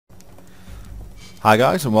Hi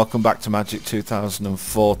guys, and welcome back to Magic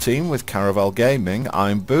 2014 with Caravel Gaming.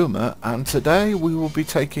 I'm Boomer, and today we will be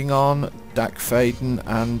taking on Dack Fayden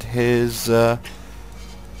and his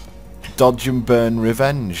Dodge and Burn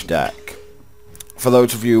Revenge deck. For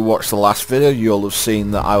those of you who watched the last video, you'll have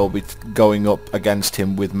seen that I will be going up against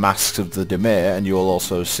him with Masks of the Dimir, and you'll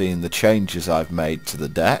also have seen the changes I've made to the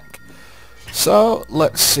deck. So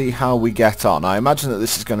let's see how we get on. I imagine that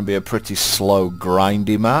this is going to be a pretty slow,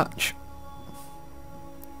 grindy match.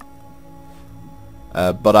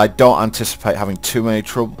 But I don't anticipate having too many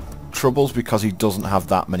troubles because he doesn't have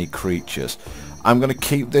that many creatures. I'm going to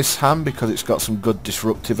keep this hand because it's got some good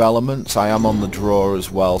disruptive elements. I am on the draw as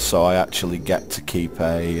well, so I actually get to keep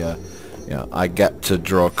I get to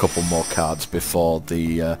draw a couple more cards before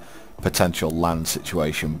the potential land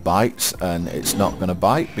situation bites, and it's not going to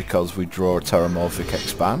bite because we draw a Terramorphic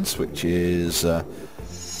Expanse, which is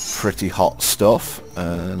pretty hot stuff.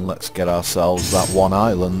 And let's get ourselves that one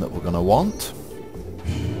island that we're going to want.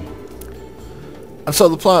 And so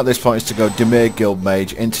the plan at this point is to go Dimir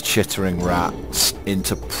Guildmage into Chittering Rats,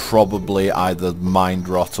 into probably either Mind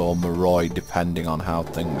Rot or Moroi, depending on how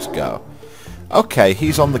things go. Okay,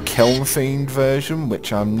 he's on the Kiln Fiend version,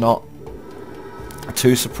 which I'm not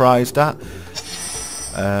too surprised at.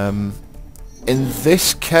 In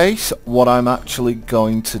this case, what I'm actually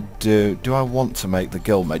going to do I want to make the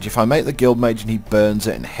Guildmage? If I make the Guildmage and he burns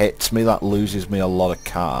it and hits me, that loses me a lot of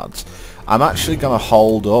cards. I'm actually going to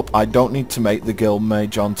hold up. I don't need to make the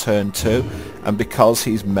Guildmage on turn 2, and because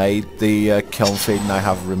he's made the Kiln Fiend and I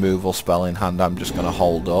have a removal spell in hand, I'm just going to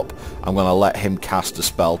hold up. I'm going to let him cast a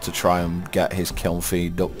spell to try and get his Kiln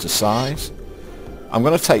Fiend up to size. I'm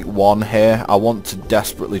going to take one here. I want to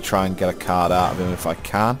desperately try and get a card out of him if I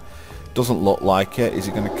can. Doesn't look like it. Is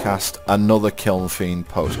he going to cast another Kiln Fiend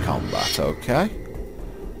post-combat? Okay.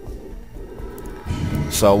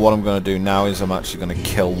 So what I'm going to do now is I'm actually going to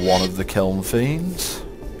kill one of the Kiln Fiends.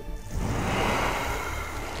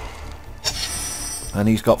 And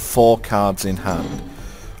he's got 4 cards in hand.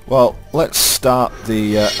 Well, let's start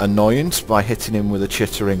the annoyance by hitting him with a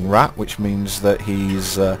Chittering Rat, which means that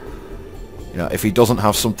he's, if he doesn't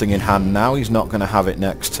have something in hand now, he's not going to have it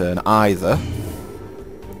next turn either.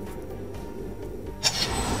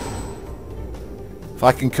 If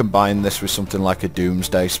I can combine this with something like a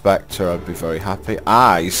Doomsday Spectre, I'd be very happy.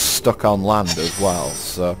 He's stuck on land as well,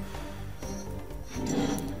 so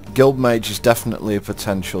Guildmage is definitely a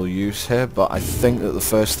potential use here, but I think that the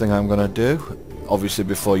first thing I'm going to do, obviously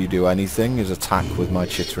before you do anything, is attack with my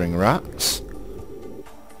Chittering Rats.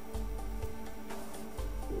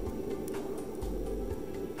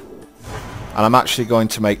 And I'm actually going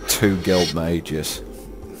to make 2 Guildmages.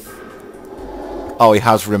 Oh, he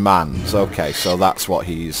has Remands. Okay, so that's what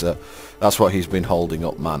he's been holding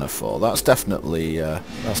up mana for. That's definitely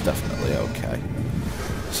okay.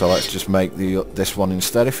 So let's just make this one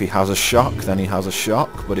instead. If he has a shock, then he has a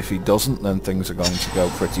shock. But if he doesn't, then things are going to go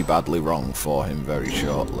pretty badly wrong for him very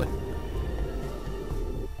shortly.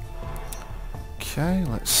 Okay,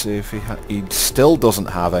 let's see if he still doesn't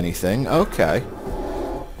have anything. Okay.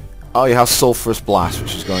 Oh, he has Sulphurous Blast,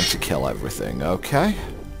 which is going to kill everything. Okay.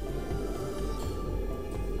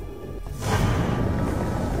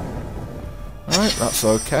 Alright, that's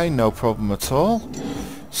okay, no problem at all.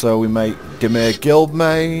 So we make Dimir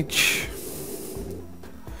Guildmage,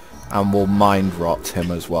 and we'll Mind Rot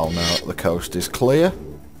him as well now that the coast is clear.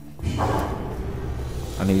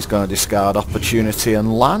 And he's going to discard Opportunity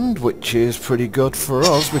and Land, which is pretty good for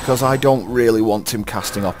us because I don't really want him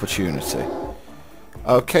casting Opportunity.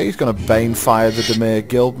 Okay, he's going to Banefire the Dimir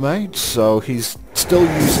Guildmage, so he's still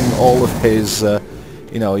using all of his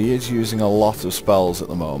he is using a lot of spells at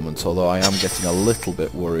the moment, although I am getting a little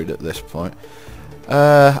bit worried at this point.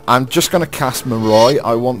 I'm just going to cast Moroi.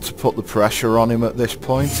 I want to put the pressure on him at this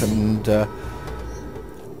point, and a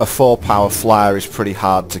 4-power flyer is pretty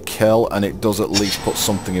hard to kill, and it does at least put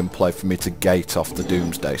something in play for me to gate off the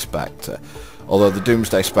Doomsday Spectre. Although the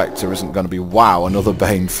Doomsday Spectre isn't going to be, wow, another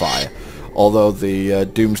Banefire. Although the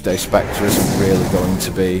Doomsday Spectre isn't really going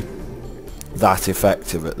to be that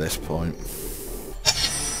effective at this point.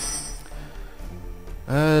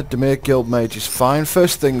 Dimir Guildmage is fine.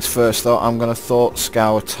 First things first though, I'm going to Thought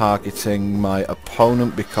Scour targeting my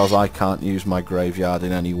opponent because I can't use my graveyard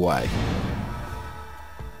in any way.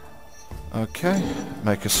 Okay,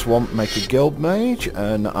 make a Swamp, make a Guildmage,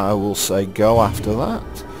 and I will say go after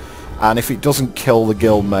that. And if it doesn't kill the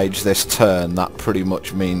Guildmage this turn, that pretty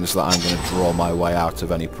much means that I'm going to draw my way out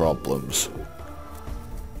of any problems.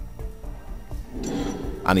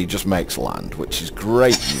 And he just makes land, which is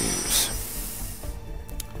great news.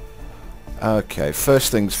 Okay,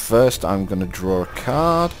 first things first, I'm going to draw a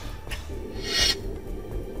card.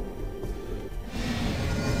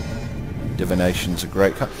 Divination's a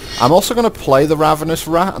great card. I'm also going to play the Ravenous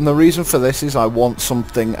Rat, and the reason for this is I want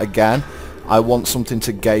something, again, I want something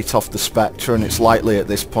to gate off the Spectre, and it's likely at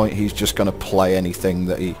this point he's just going to play anything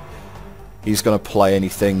that he's going to play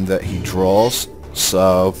anything that he draws.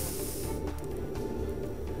 So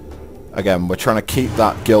again, we're trying to keep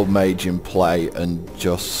that Guild Mage in play and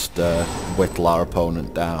just whittle our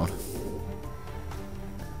opponent down.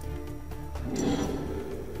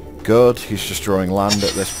 Good, he's just drawing land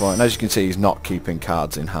at this point, and as you can see he's not keeping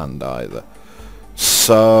cards in hand either.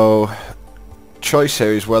 So choice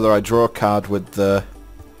here is whether I draw a card with the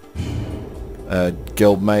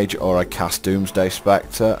Guild Mage or I cast Doomsday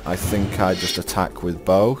Spectre. I think I just attack with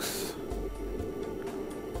both.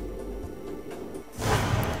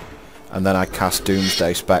 And then I cast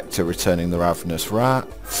Doomsday Spectre, returning the Ravenous Rat.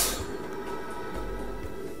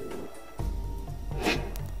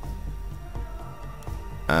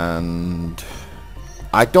 And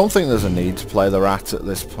I don't think there's a need to play the rat at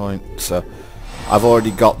this point, so I've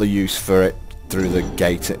already got the use for it through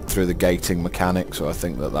the gating mechanic, so I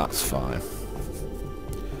think that that's fine.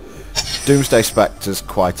 Doomsday Spectre's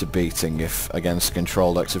quite a beating if against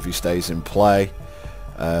control decks if he stays in play.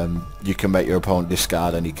 You can make your opponent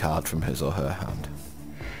discard any card from his or her hand.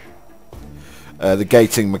 The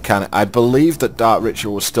gating mechanic, I believe that Dark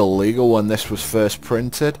Ritual was still legal when this was first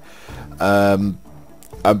printed.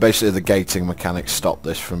 And basically the gating mechanic stopped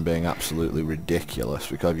this from being absolutely ridiculous,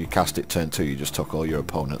 because if you cast it turn 2 you just took all your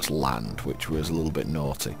opponent's land, which was a little bit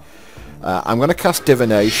naughty. I'm going to cast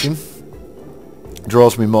Divination.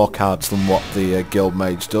 Draws me more cards than what the Guild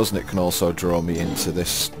Mage does, and it can also draw me into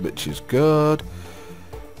this, which is good.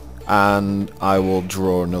 And I will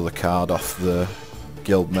draw another card off the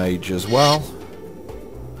Guild Mage as well.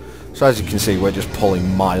 So as you can see, we're just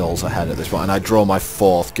pulling miles ahead at this point, and I draw my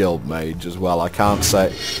 4th Guild Mage as well. I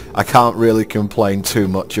can't really complain too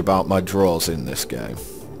much about my draws in this game.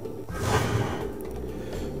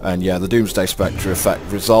 And yeah, the Doomsday Spectre effect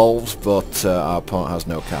resolves, but our opponent has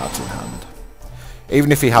no cards in hand.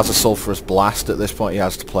 Even if he has a Sulphurous Blast at this point, he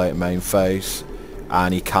has to play it main phase,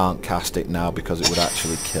 and he can't cast it now because it would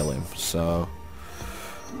actually kill him. So,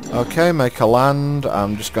 okay, make a land.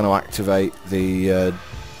 I'm just going to activate the...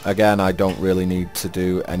 Again, I don't really need to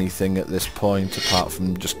do anything at this point apart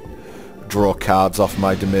from just draw cards off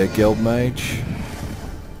my Dimir Guild Mage.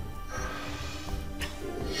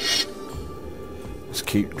 Just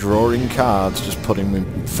keep drawing cards, just putting me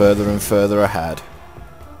further and further ahead.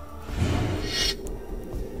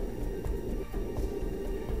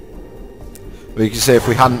 But you can see if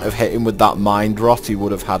we hadn't have hit him with that Mind Rot, he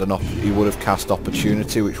would have had he would have cast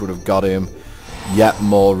Opportunity, which would have got him yet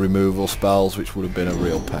more removal spells, which would have been a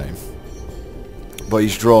real pain. But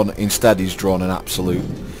instead he's drawn an absolute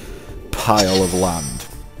pile of land.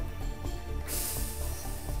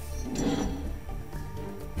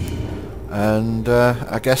 And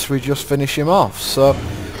I guess we just finish him off. So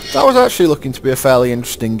that was actually looking to be a fairly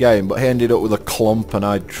interesting game, but he ended up with a clump and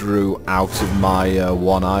I drew out of my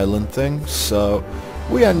one island thing. So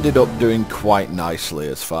we ended up doing quite nicely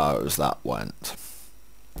as far as that went.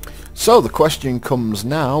 So the question comes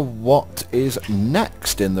now, what is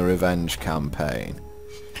next in the Revenge campaign?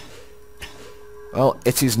 Well,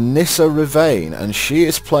 it is Nissa Revane, and she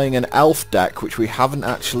is playing an elf deck which we haven't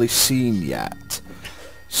actually seen yet.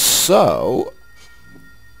 So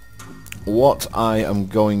what I am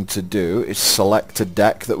going to do is select a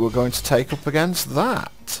deck that we're going to take up against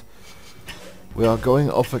that. We are going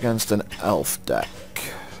up against an elf deck.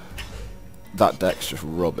 That deck's just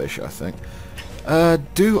rubbish, I think.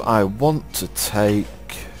 Do I want to take...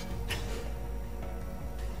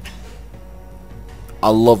 I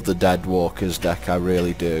love the Deadwalkers deck, I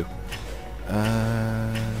really do.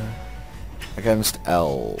 Against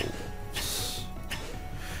elves.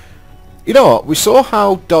 You know what, we saw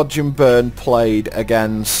how Dodge and Burn played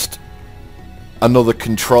against another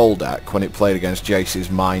control deck when it played against Jace's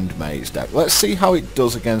Mind Maze deck. Let's see how it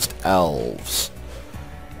does against elves.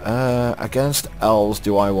 Against elves,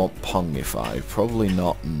 do I want Pongify? Probably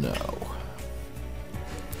not, no.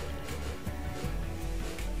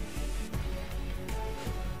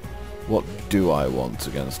 What do I want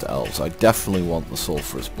against elves? I definitely want the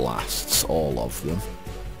Sulphurous Blasts, all of them.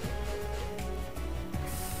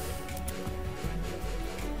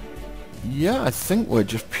 Yeah, I think we're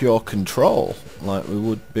just pure control, like we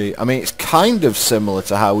would be. I mean, it's kind of similar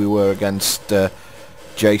to how we were against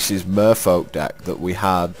Jace's Merfolk deck, that we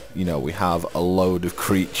had, you know, we have a load of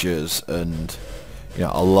creatures and, you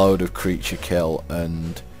know, a load of creature kill,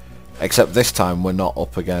 and except this time we're not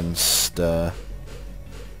up against, you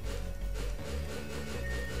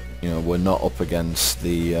know, we're not up against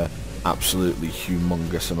the absolutely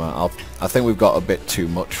humongous amount. I think we've got a bit too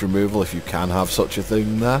much removal, if you can have such a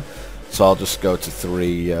thing there. So I'll just go to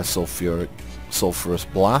 3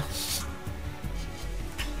 sulfurous blasts.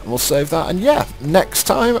 And we'll save that. And yeah, next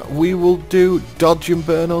time we will do Dodge and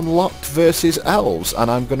Burn Unlocked versus Elves. And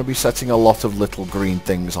I'm going to be setting a lot of little green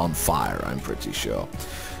things on fire, I'm pretty sure.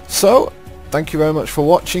 So, thank you very much for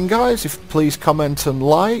watching, guys. Please comment and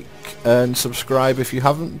like and subscribe if you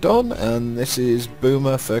haven't done. And this is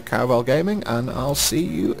Boomer for Cowbell Gaming, and I'll see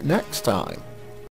you next time.